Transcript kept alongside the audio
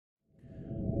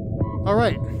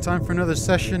Alright, time for another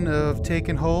session of Take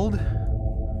and Hold.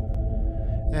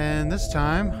 And this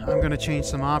time, I'm going to change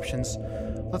some options.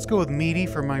 Let's go with Meaty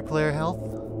for my player health.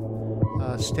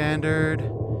 Standard.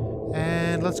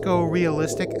 And let's go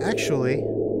Realistic. Actually,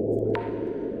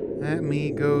 let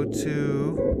me go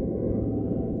to...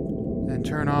 and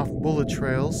turn off bullet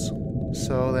trails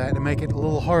so that to make it a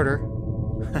little harder.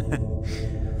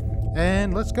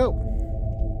 And let's go.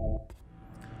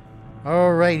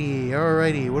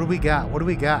 Alrighty, what do we got?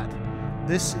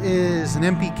 This is an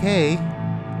MPK,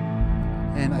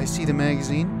 and I see the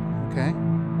magazine. Okay.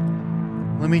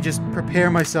 Let me just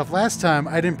prepare myself. Last time,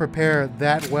 I didn't prepare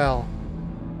that well,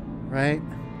 right?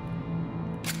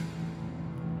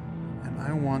 And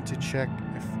I want to check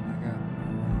if I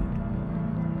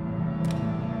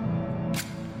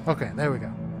got... Okay, there we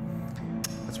go.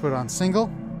 Let's put it on single.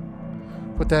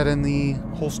 Put that in the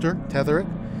holster, tether it.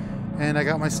 And I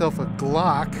got myself a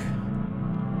Glock.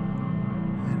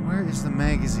 And where is the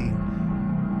magazine?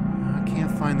 I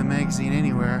can't find the magazine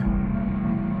anywhere.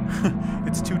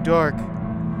 It's too dark.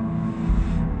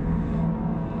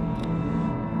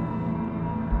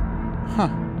 Huh.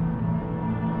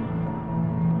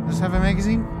 Does this have a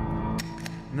magazine?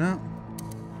 No.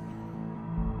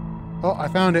 Oh, I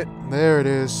found it. There it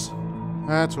is.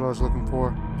 That's what I was looking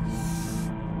for.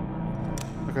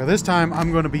 Okay, this time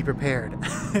I'm going to be prepared.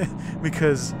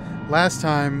 Because last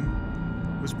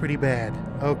time was pretty bad.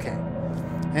 Okay.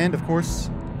 And of course,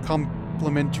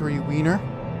 complimentary wiener.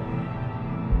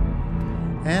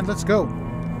 And let's go.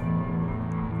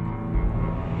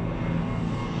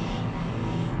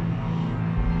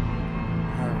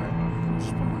 Alright.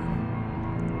 Just put my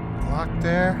Glock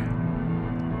there.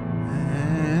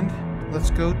 And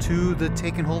let's go to the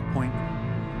take and hold point.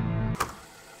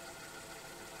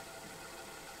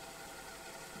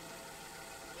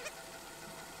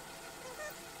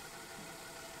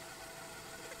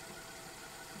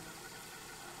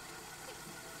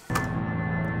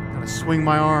 Swing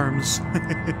my arms.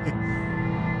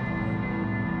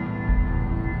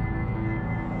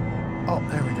 Oh,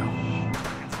 there we go.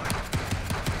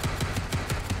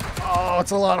 Oh,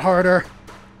 it's a lot harder.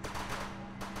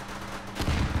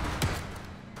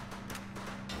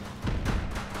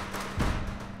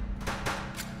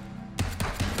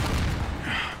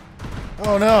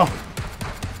 Oh no.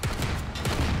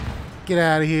 Get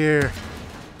out of here.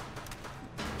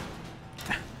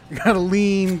 You gotta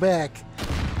lean back.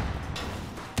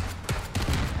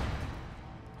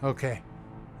 Okay,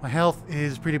 my health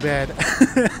is pretty bad.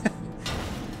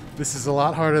 This is a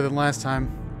lot harder than last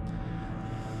time.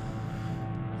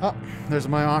 Oh, there's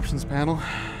my options panel.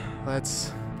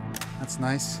 That's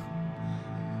nice.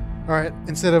 All right,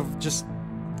 instead of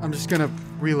I'm just gonna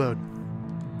reload.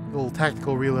 A little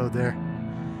tactical reload there.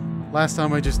 Last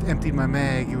time I just emptied my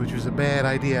mag, which was a bad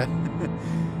idea.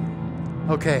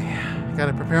 Okay,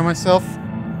 gotta prepare myself.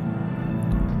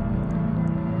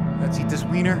 Let's eat this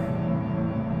wiener.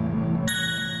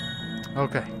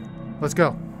 Okay, let's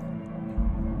go.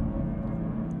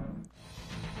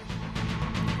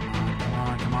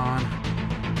 Come on.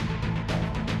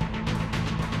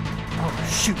 Oh,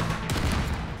 shoot.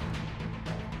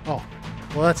 Oh,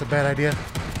 well, that's a bad idea.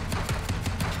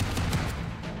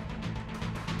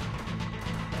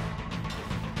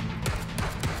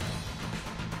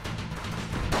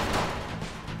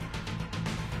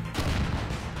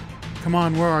 Come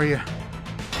on, where are you?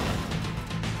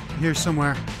 Here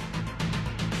somewhere.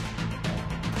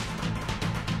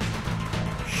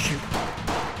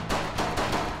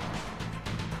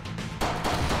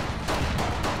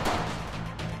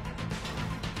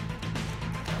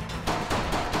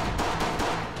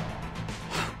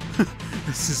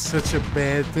 This is such a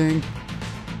bad thing.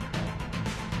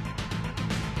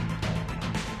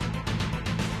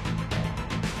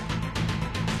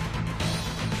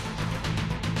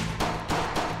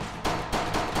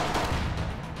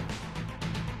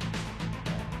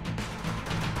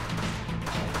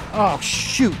 Oh,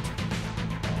 shoot.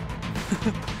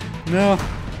 No.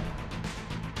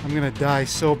 I'm gonna die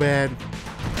so bad.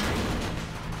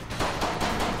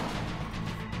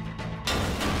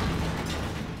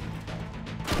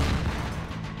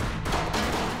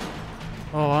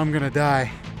 Oh, I'm gonna die.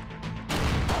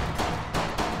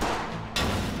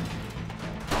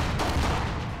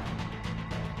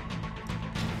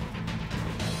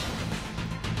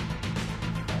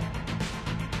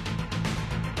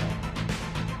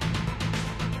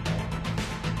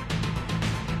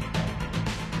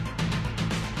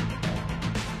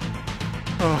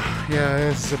 Oh, yeah,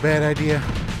 this is a bad idea.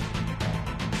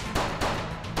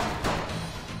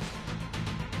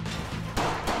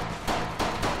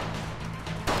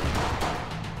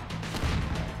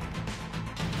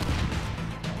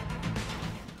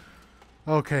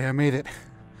 Okay, I made it.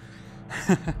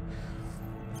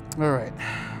 Alright.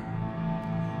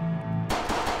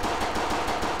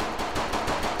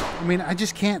 I mean, I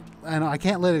just can't, I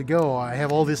can't let it go. I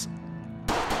have all this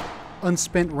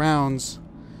unspent rounds.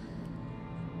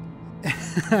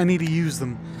 I need to use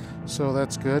them. So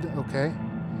that's good. Okay.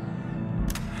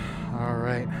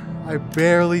 Alright. I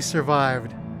barely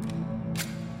survived.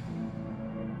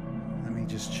 Let me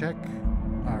just check.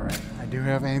 Alright. I do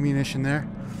have ammunition there.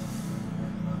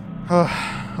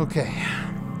 Okay.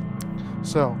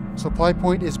 So, supply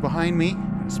point is behind me.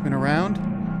 Spin around.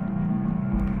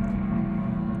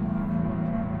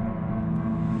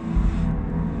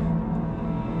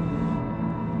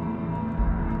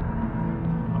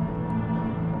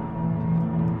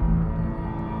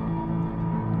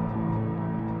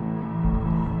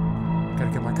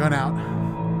 Gotta get my gun out.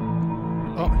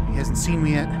 Oh, he hasn't seen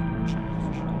me yet.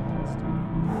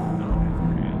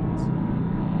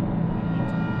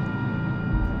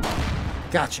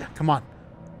 Gotcha. Come on.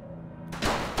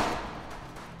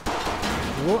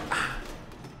 Whoa.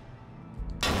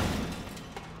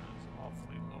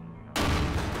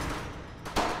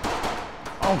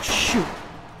 Oh, shoot.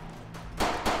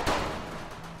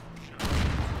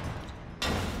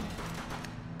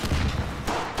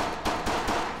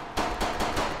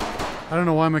 I don't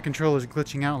know why my controller is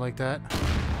glitching out like that.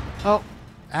 Oh,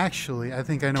 actually, I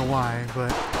think I know why,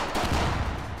 but...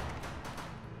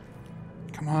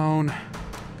 Come on.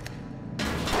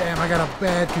 Damn, I got a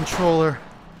bad controller.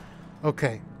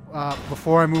 Okay,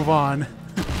 before I move on,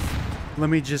 let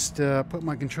me just put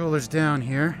my controllers down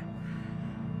here.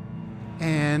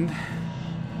 And...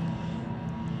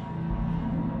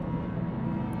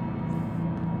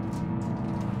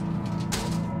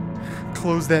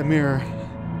 close that mirror.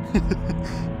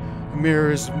 The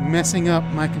mirror is messing up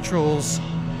my controls.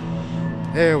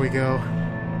 There we go.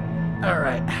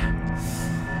 Alright.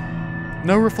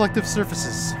 No reflective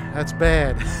surfaces. That's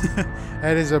bad.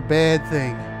 That is a bad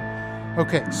thing.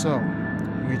 Okay, so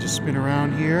let me just spin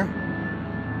around here.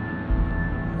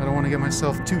 I don't want to get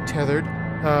myself too tethered,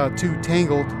 too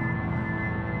tangled.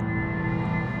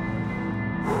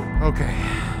 Okay.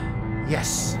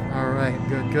 Yes. Alright,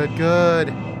 good, good, good.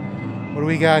 What do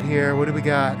we got here? What do we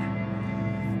got?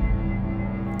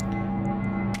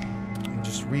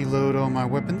 Just reload all my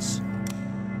weapons.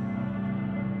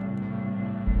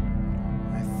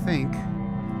 I think.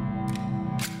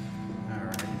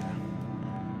 Alright.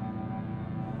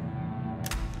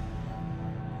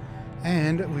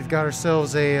 And we've got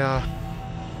ourselves a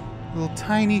little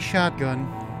tiny shotgun.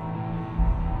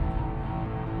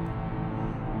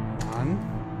 1,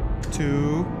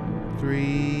 2,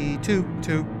 3,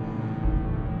 2.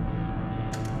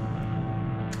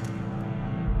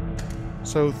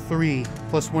 So 3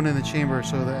 plus 1 in the chamber.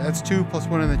 So that's 2 plus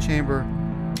 1 in the chamber.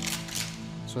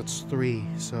 So it's 3.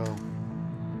 So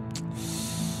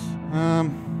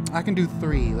I can do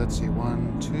 3. Let's see.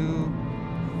 1, 2,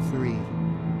 3.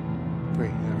 3.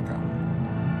 There we go.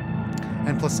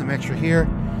 And plus some extra here.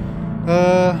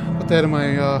 Put that in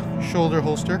my shoulder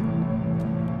holster.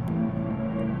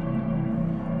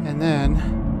 And then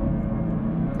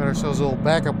got ourselves a little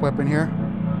backup weapon here.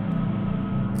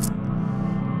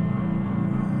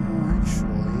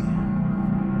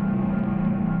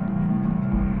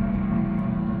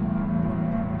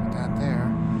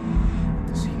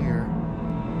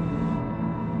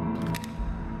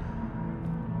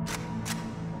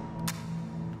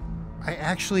 I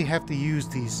actually have to use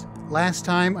these. Last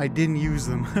time I didn't use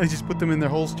them. I just put them in their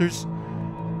holsters.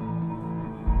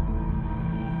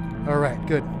 Alright,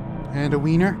 good. And a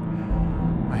wiener.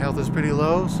 My health is pretty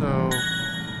low, so...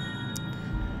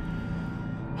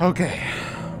 Okay.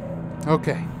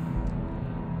 Okay.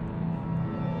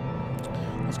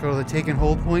 Let's go to the take and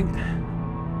hold point.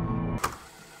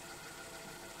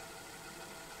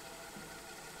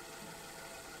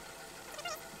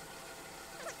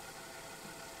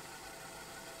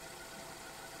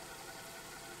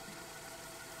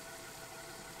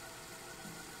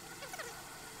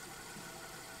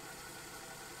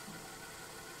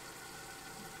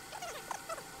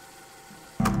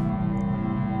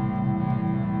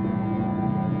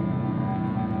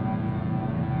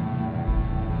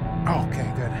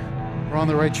 Okay, good. We're on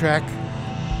the right track.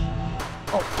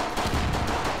 Oh.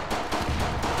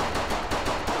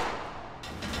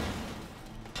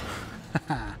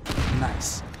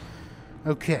 Nice.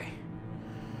 Okay.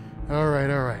 All right,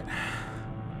 all right.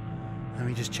 Let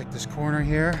me just check this corner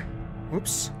here.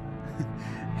 Whoops.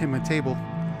 Hit my table.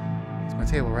 It's my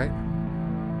table, right?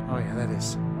 Oh yeah, that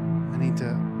is. I need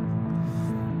to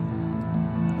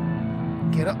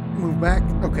get up, move back.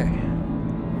 Okay.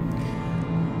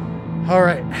 All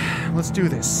right, let's do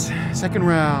this. Second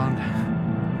round.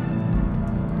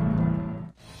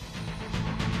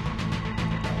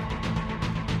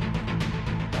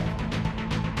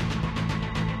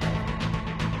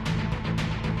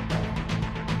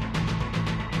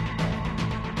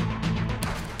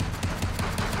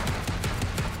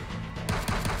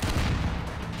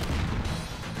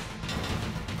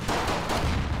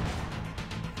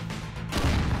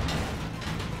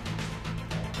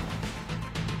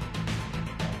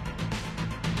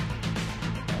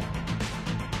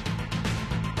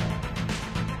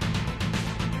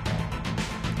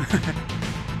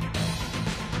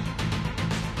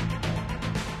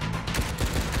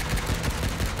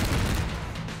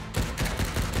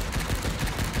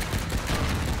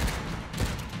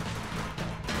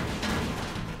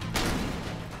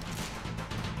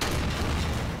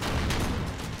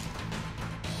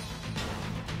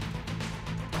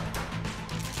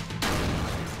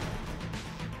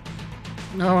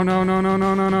 No, no, no, no,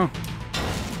 no, no, no.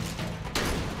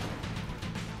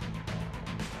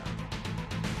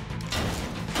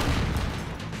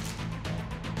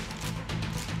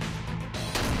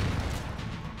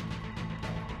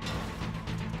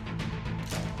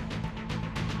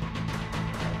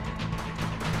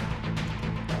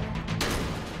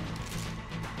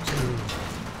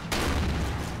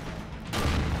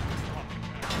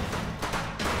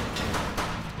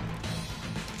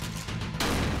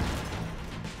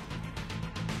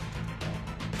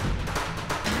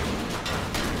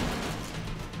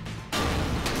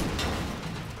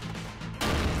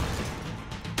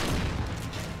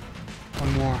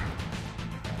 One more.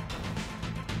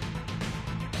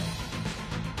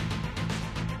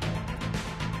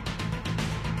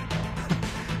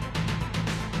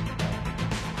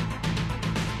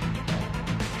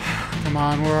 Come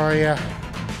on, where are you?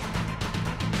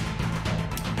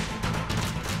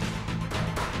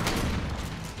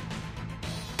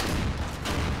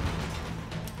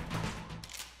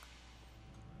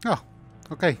 Oh,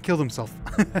 okay, killed himself.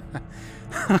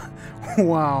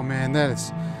 Wow, man,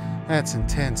 that's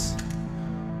intense.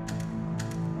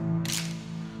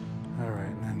 All right,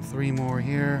 and then 3 more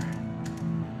here.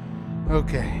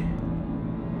 Okay.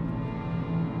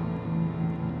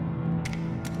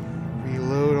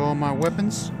 Reload all my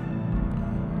weapons.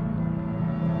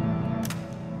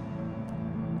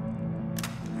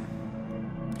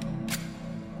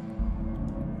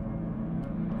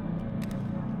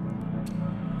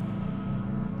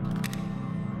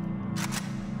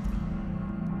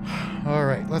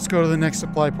 Alright, let's go to the next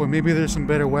supply point. Maybe there's some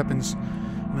better weapons.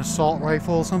 An assault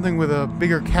rifle, something with a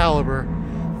bigger caliber.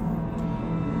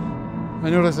 I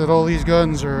noticed that all these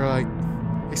guns are, like,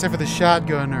 except for the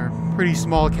shotgun, are pretty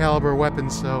small caliber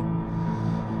weapons, so...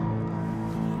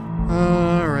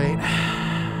 Alright.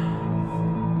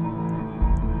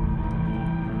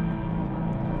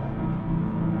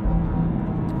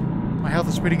 My health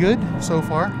is pretty good so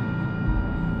far.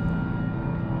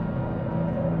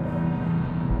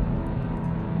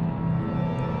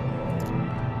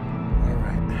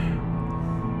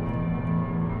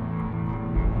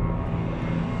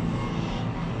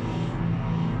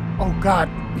 Oh God,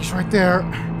 he's right there.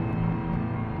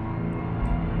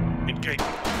 Engage.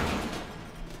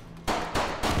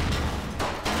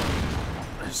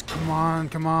 Just come on,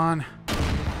 come on.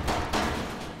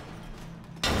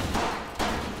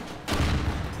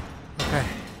 Okay.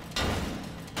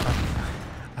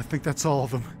 I think that's all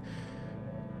of them.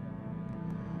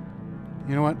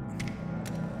 You know what?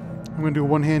 I'm gonna do a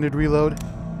one-handed reload.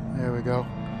 There we go.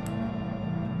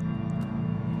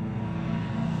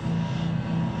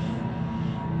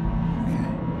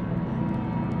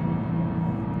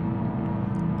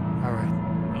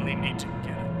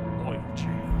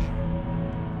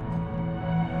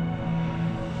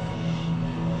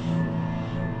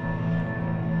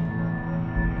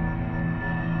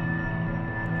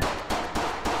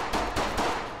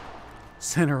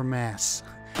 Center mass.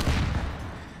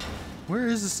 Where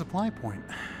is the supply point?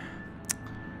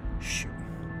 Shoot.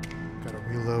 Gotta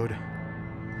reload.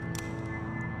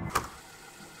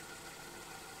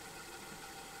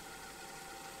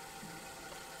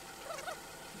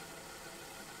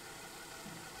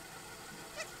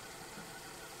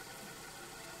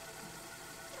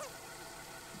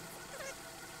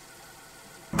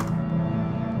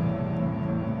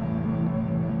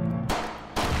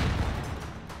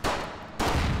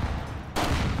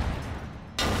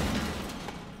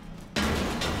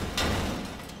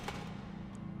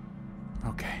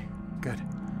 Good.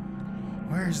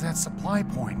 Where's that supply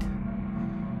point?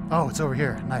 Oh, it's over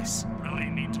here. Nice. Really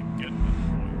need to get the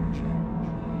oil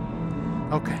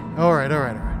change. Okay. All right.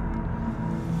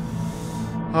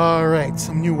 Alright,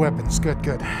 some new weapons. Good,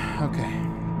 good. Okay.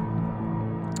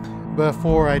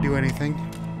 Before I do anything,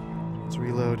 let's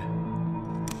reload.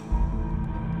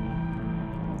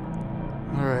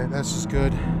 Alright, that's just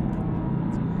good.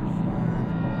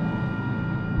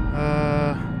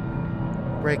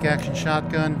 Break action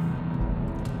shotgun.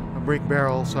 A break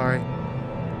barrel, sorry.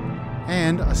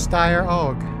 And a Steyr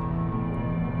AUG.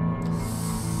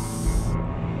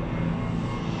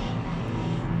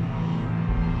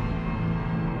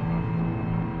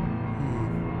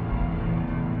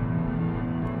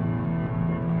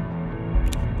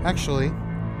 Actually,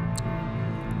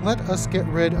 let us get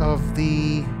rid of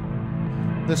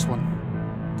this one.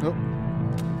 Oh.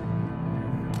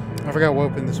 I forgot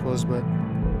what weapon this was, but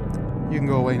you can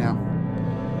go away now.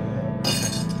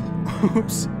 Okay.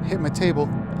 Oops, hit my table.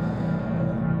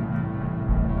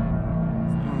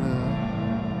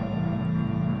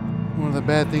 One of the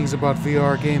bad things about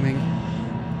VR gaming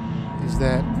is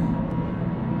that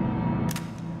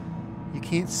you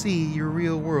can't see your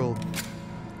real world.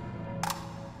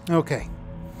 Okay.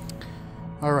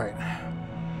 All right.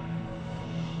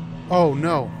 Oh,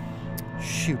 no.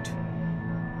 Shoot.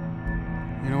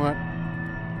 You know what?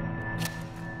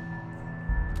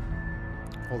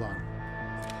 Hold on.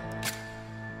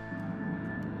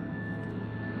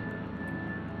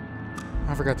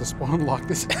 I forgot to spawn lock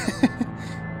this.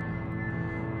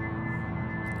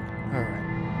 All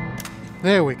right.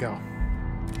 There we go.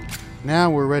 Now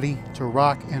we're ready to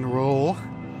rock and roll.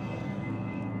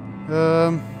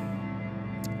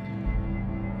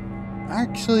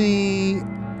 Actually,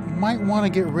 might want to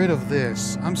get rid of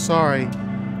this. I'm sorry,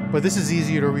 but this is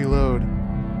easier to reload.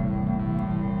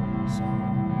 So,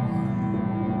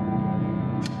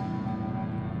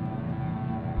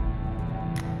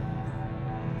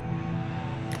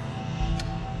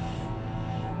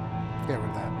 get rid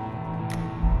of that.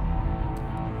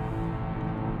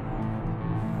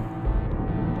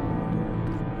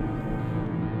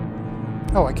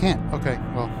 Oh, I can't. Okay,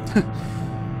 well.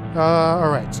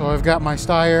 Alright, so I've got my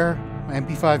Steyr, my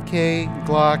MP5K,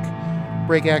 Glock,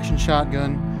 break action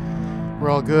shotgun. We're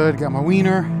all good. Got my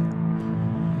wiener.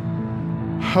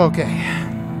 Okay,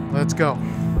 let's go.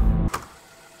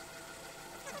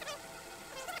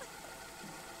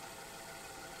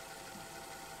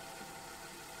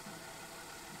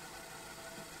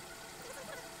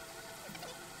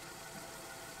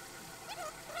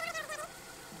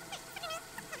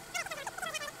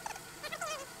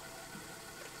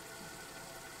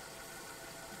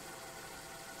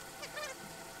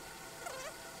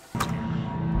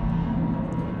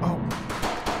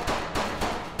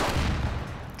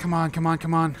 Come on, come on,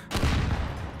 come on.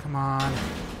 Come on.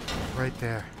 Right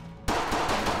there.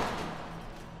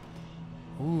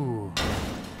 Ooh.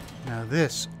 Now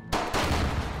this,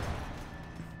 I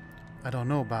don't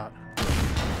know about.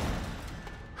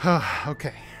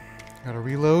 Okay. Gotta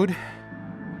reload.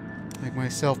 Make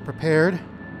myself prepared.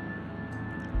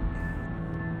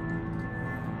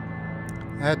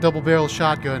 That double-barrel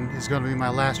shotgun is gonna be my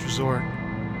last resort.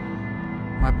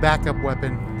 My backup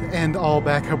weapon to end all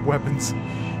backup weapons.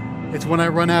 It's when I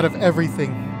run out of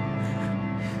everything.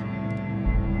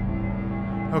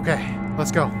 Okay,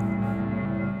 let's go.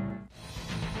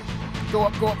 Go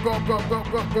up, go up, go up, go up, go up,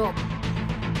 go up, go up.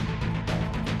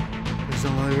 Please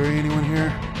don't let there be anyone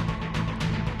here.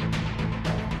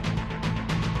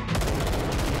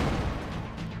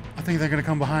 I think they're gonna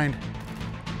come behind.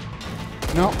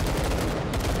 No.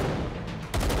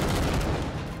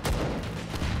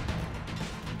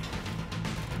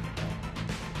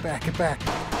 Back it back.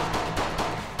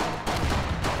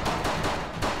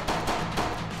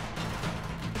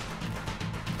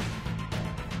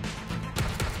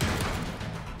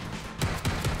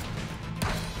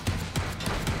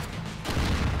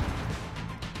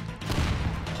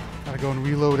 Gotta go and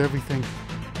reload everything.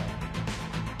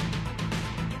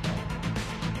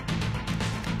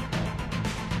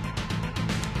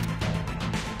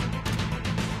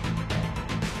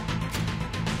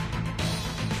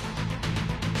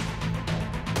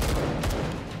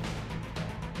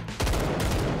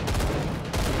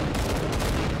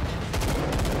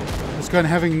 This gun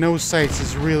having no sights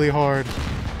is really hard.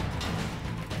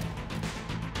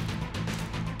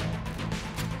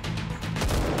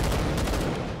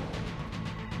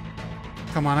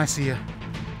 Come on, I see you.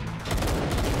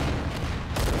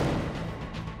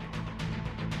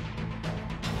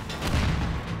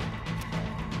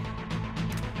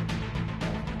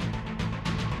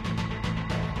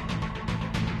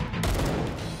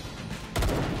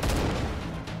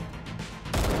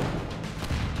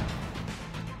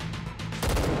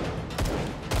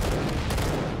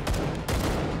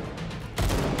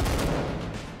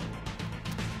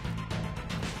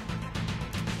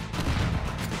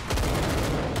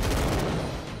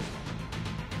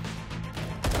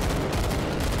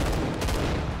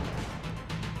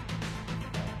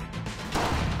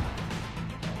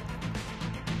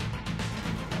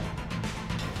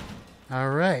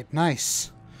 Alright,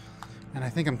 nice. And I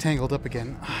think I'm tangled up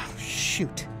again. Oh,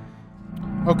 shoot.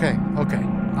 Okay, okay.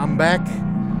 I'm back.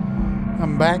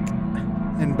 I'm back.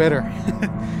 And better.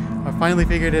 I finally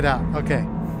figured it out. Okay.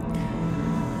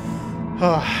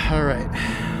 Oh, alright.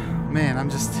 Man, I'm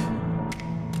just...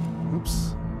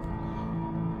 Oops.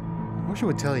 I wish I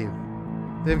would tell you.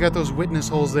 They've got those witness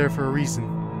holes there for a reason.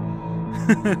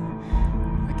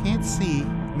 I can't see.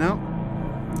 No.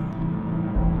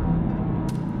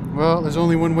 Well, there's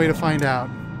only one way to find out.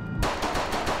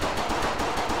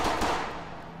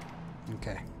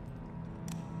 Okay.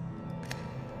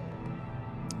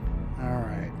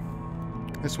 Alright.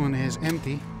 This one is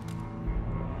empty.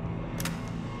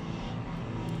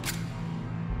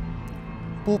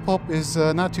 Bullpup is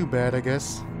not too bad, I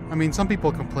guess. I mean, some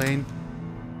people complain.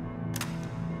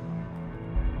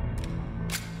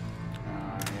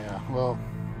 Yeah, well...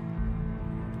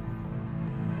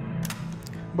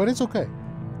 But it's okay.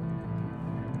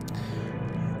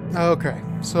 Okay,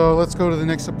 so let's go to the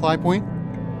next supply point.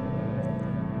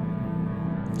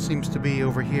 Seems to be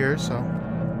over here, so...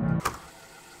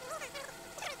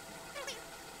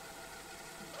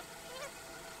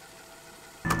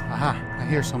 Aha, I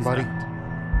hear somebody.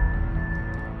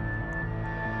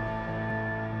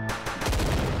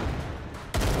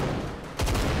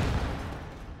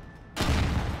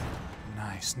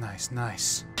 Nice, nice,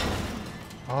 nice.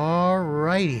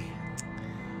 Alrighty.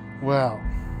 Well,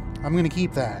 I'm gonna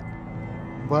keep that.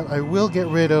 But I will get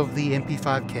rid of the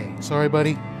MP5K. Sorry,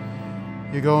 buddy.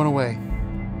 You're going away.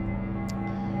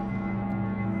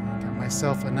 Got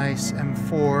myself a nice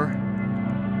M4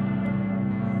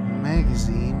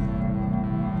 magazine.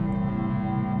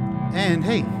 And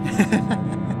hey!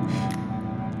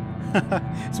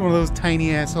 It's one of those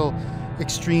tiny asshole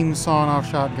extreme sawn-off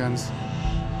shotguns.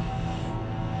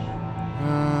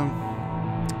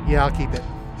 Yeah, I'll keep it.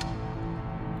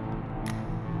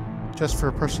 Just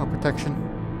for personal protection.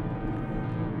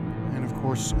 And of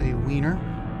course, a wiener.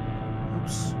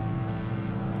 Oops.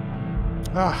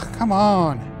 Ah, come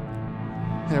on!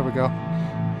 There we go.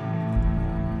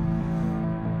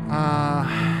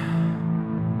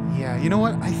 Yeah, you know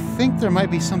what? I think there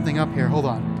might be something up here. Hold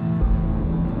on.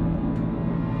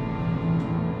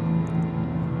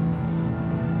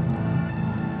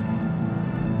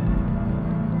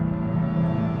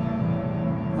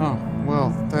 Oh,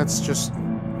 well, that's just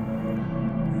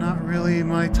not really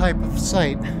my type of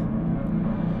sight.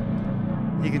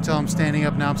 You can tell I'm standing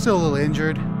up now. I'm still a little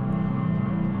injured.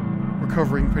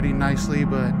 Recovering pretty nicely,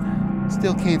 but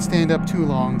still can't stand up too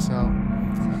long, so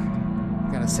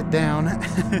gotta sit down.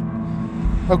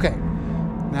 Okay,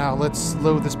 now let's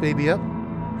load this baby up.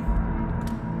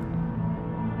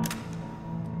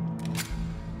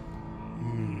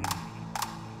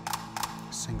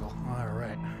 Single.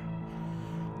 Alright.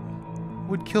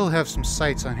 Would kill to have some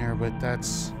sights on here, but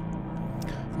that's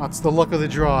the luck of the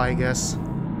draw, I guess.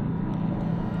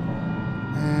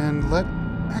 And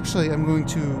actually, I'm going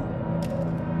to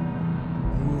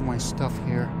move my stuff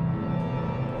here.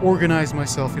 Organize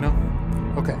myself, you know?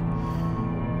 Okay.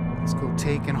 Let's go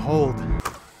take and hold.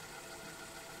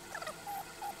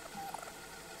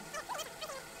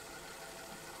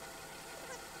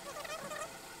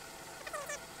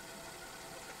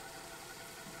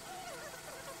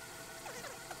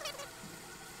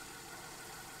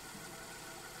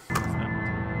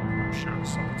 I'm sure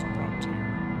something's about here.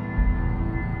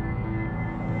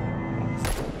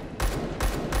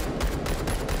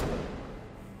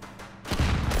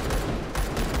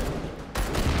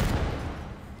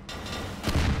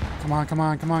 Come on, come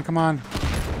on, come on, come on.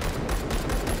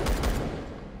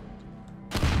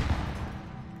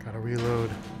 Gotta reload.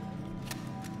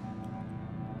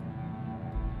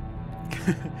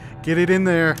 Get it in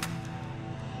there.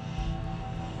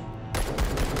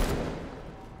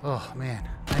 Oh, man.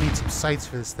 I need some sights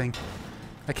for this thing.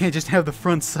 I can't just have the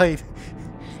front sight.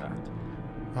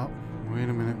 Oh, wait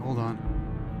a minute. Hold on.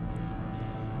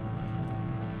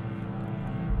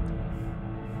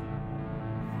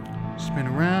 Spin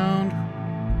around.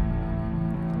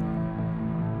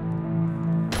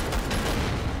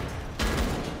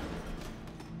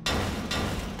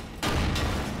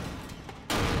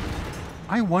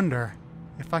 I wonder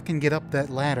if I can get up that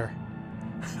ladder.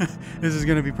 This is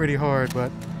going to be pretty hard,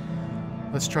 but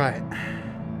let's try it.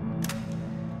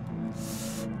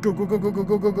 Go, go, go, go, go,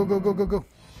 go, go, go, go, go, go, go.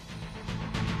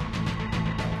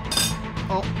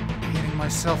 Oh, hitting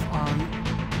myself on...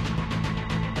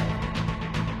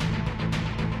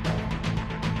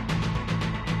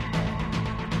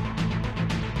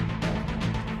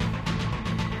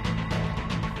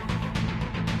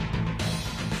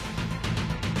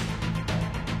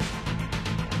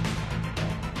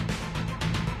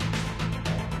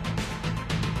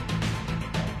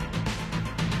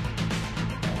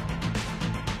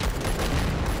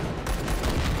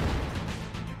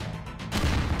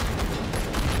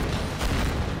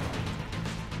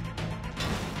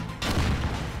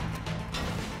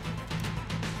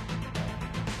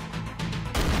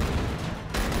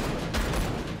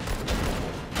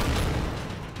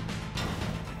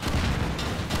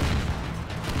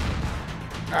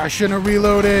 I shouldn't have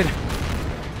reloaded.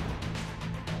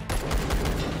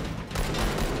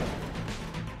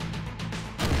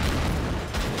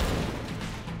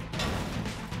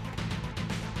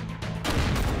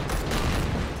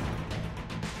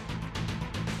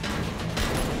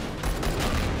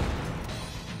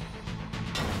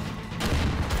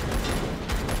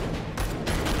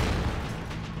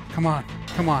 Come on,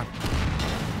 come on.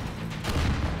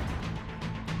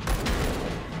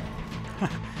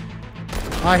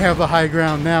 I have the high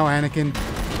ground now, Anakin.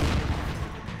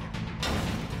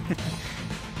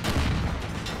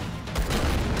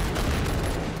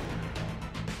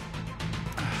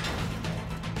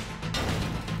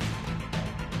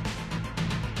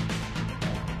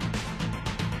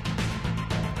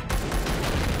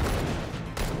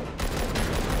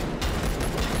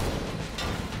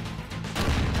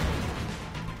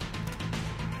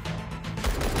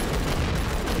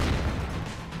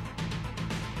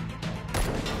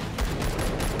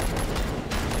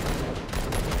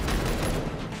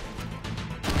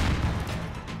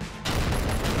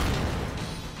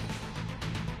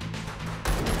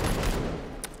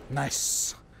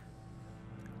 Nice.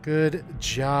 Good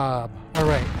job. All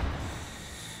right.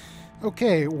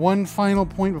 Okay, one final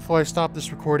point before I stop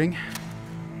this recording.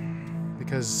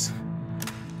 Because,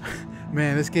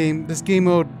 man, this game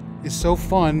mode is so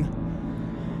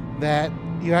fun that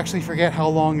you actually forget how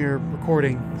long you're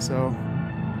recording. So,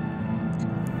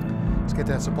 let's get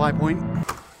that supply point.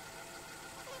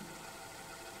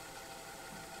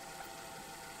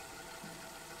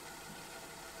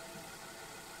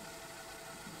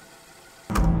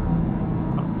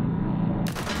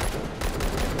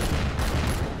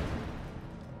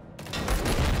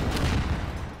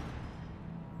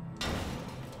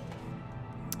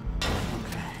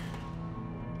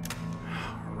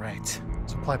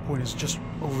 Supply point is just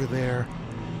over there.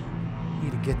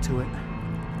 Need to get to it.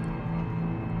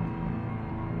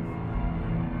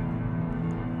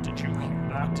 Did you hear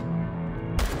that?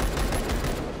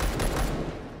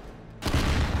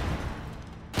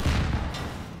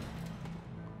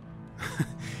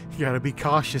 You gotta be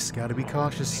cautious, gotta be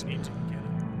cautious. Really need to get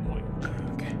an oil change.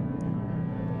 Okay.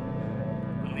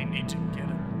 Really need to get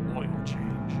an oil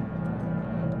change.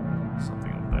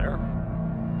 Something up there?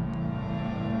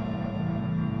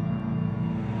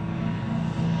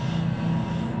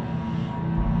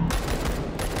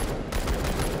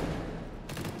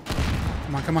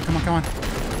 Come on, come on, come on, come on.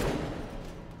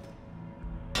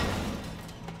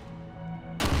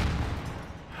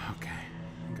 Okay,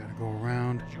 gotta go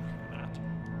around. Did you hear that?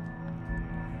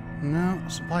 No,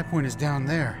 supply point is down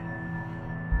there.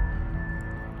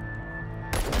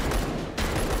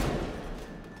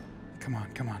 Come on,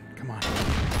 come on, come on.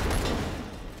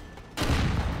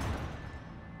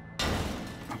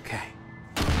 Okay.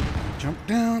 Jump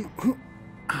down.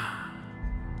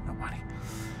 Nobody.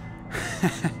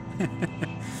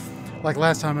 Like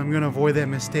last time, I'm going to avoid that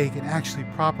mistake and actually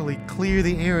properly clear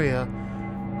the area.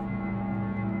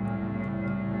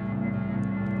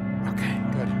 Okay,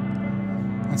 good.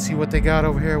 Let's see what they got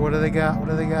over here. What do they got? What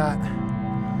do they got?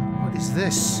 What is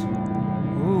this?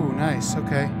 Ooh, nice.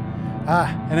 Okay.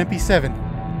 Ah, an MP7.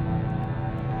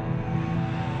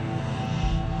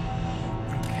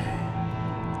 Okay.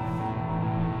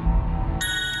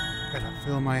 Gotta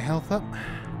fill my health up.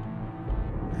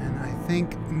 And I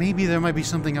think maybe there might be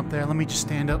something up there. Let me just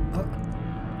stand up.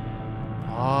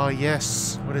 Oh,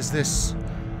 yes. What is this?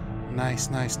 Nice,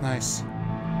 nice, nice.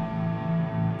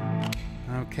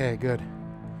 Okay, good.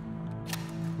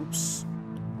 Oops.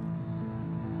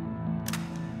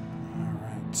 All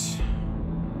right.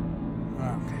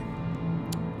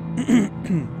 Okay.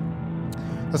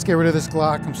 Let's get rid of this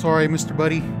Glock. I'm sorry, Mr.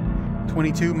 Buddy.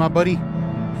 22, my buddy.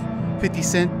 50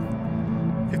 cent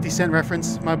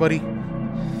reference, my buddy.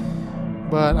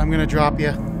 But I'm gonna drop you,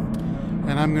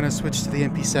 and I'm gonna switch to the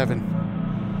MP7.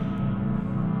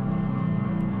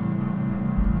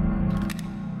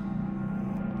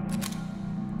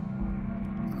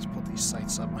 Let's put these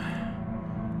sights up.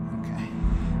 Okay.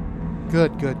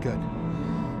 Good, good, good.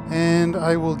 And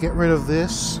I will get rid of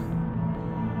this.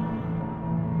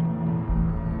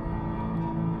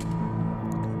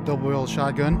 Double-barrel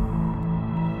shotgun.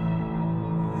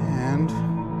 And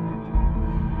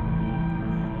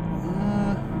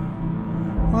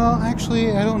well,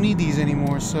 actually, I don't need these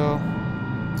anymore, so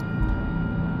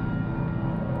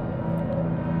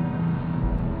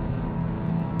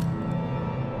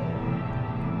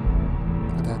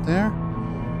put that there.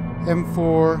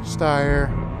 M4 Steyr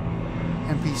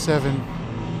MP7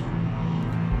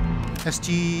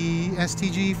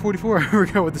 STG 44. I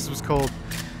forgot what this was called.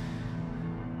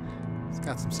 It's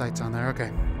got some sights on there.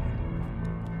 Okay.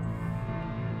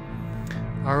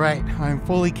 Alright, I'm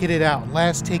fully kitted out.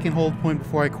 Last take and hold point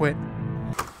before I quit.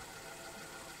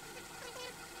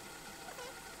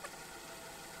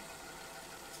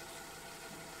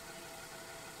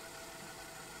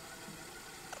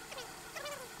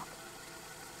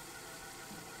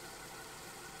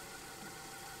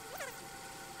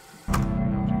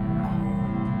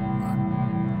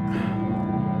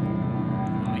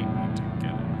 Really need to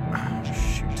get it.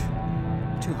 Shoot.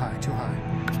 Too high, too high.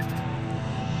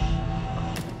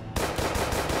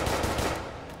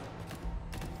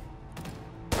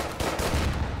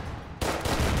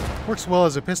 Works well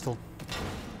as a pistol.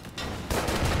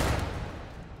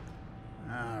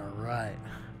 Alright.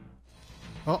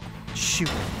 Oh, shoot.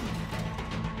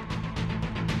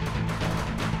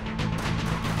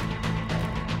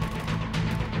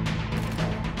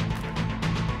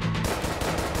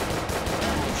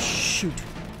 Shoot.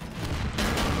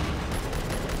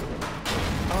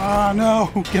 Ah,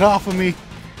 no! Get off of me!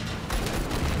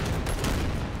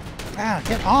 Ah,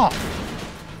 get off!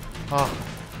 Oh,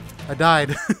 I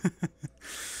died.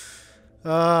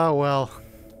 Ah, well.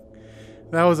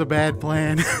 That was a bad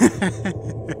plan.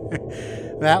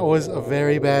 That was a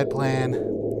very bad plan.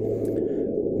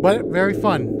 But very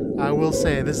fun. I will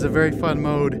say, this is a very fun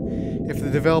mode. If the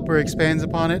developer expands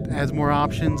upon it, adds more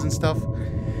options and stuff,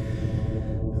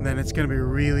 then it's going to be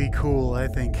really cool, I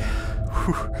think.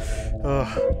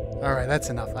 Alright,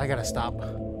 that's enough. I gotta stop.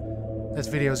 This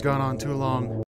video's gone on too long.